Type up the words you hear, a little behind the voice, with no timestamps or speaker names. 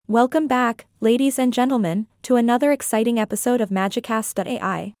Welcome back, ladies and gentlemen, to another exciting episode of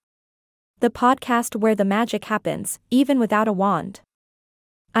Magicast.ai, the podcast where the magic happens, even without a wand.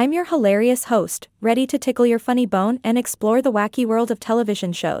 I'm your hilarious host, ready to tickle your funny bone and explore the wacky world of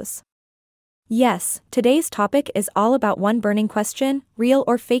television shows. Yes, today's topic is all about one burning question: real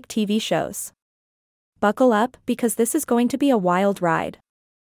or fake TV shows. Buckle up, because this is going to be a wild ride.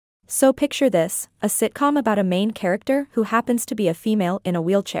 So picture this, a sitcom about a main character who happens to be a female in a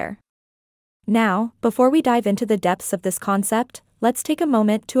wheelchair. Now, before we dive into the depths of this concept, let's take a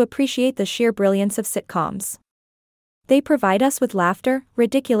moment to appreciate the sheer brilliance of sitcoms. They provide us with laughter,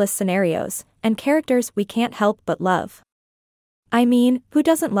 ridiculous scenarios, and characters we can't help but love. I mean, who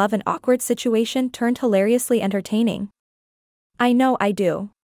doesn't love an awkward situation turned hilariously entertaining? I know I do.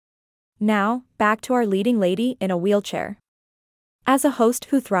 Now, back to our leading lady in a wheelchair. As a host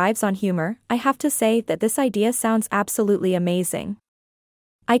who thrives on humor, I have to say that this idea sounds absolutely amazing.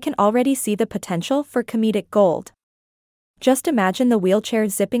 I can already see the potential for comedic gold. Just imagine the wheelchair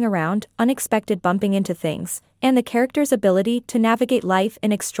zipping around, unexpected bumping into things, and the character's ability to navigate life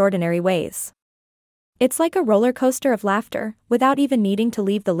in extraordinary ways. It's like a roller coaster of laughter, without even needing to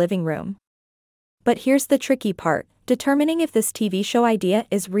leave the living room. But here's the tricky part: determining if this TV show idea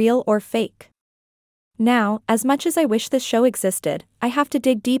is real or fake. Now, as much as I wish this show existed, I have to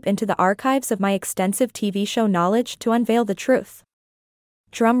dig deep into the archives of my extensive TV show knowledge to unveil the truth.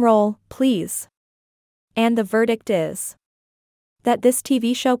 Drum roll, please. And the verdict is that this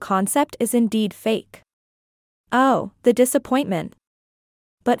TV show concept is indeed fake. Oh, the disappointment.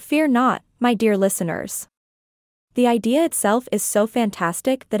 But fear not, my dear listeners. The idea itself is so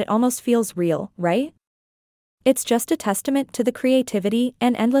fantastic that it almost feels real, right? It's just a testament to the creativity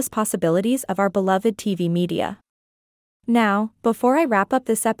and endless possibilities of our beloved TV media. Now, before I wrap up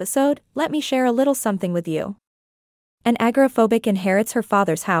this episode, let me share a little something with you. An agoraphobic inherits her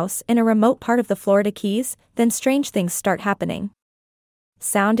father's house in a remote part of the Florida Keys, then strange things start happening.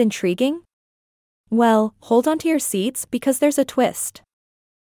 Sound intriguing? Well, hold on to your seats, because there's a twist.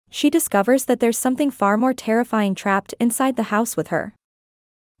 She discovers that there's something far more terrifying trapped inside the house with her.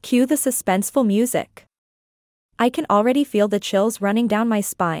 Cue the suspenseful music. I can already feel the chills running down my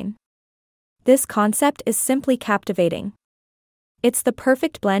spine. This concept is simply captivating. It's the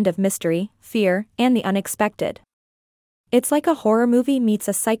perfect blend of mystery, fear, and the unexpected. It's like a horror movie meets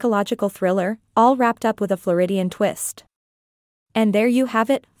a psychological thriller, all wrapped up with a Floridian twist. And there you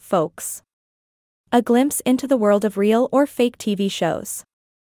have it, folks. A glimpse into the world of real or fake TV shows.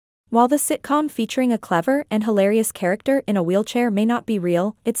 While the sitcom featuring a clever and hilarious character in a wheelchair may not be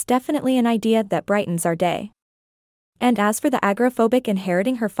real, it's definitely an idea that brightens our day. And as for the agoraphobic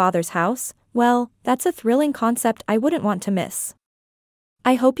inheriting her father's house, well, that's a thrilling concept I wouldn't want to miss.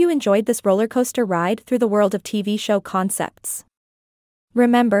 I hope you enjoyed this roller coaster ride through the world of TV show concepts.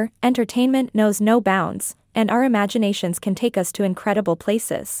 Remember, entertainment knows no bounds, and our imaginations can take us to incredible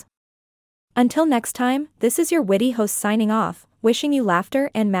places. Until next time, this is your witty host signing off, wishing you laughter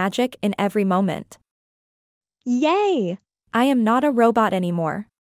and magic in every moment. Yay! I am not a robot anymore.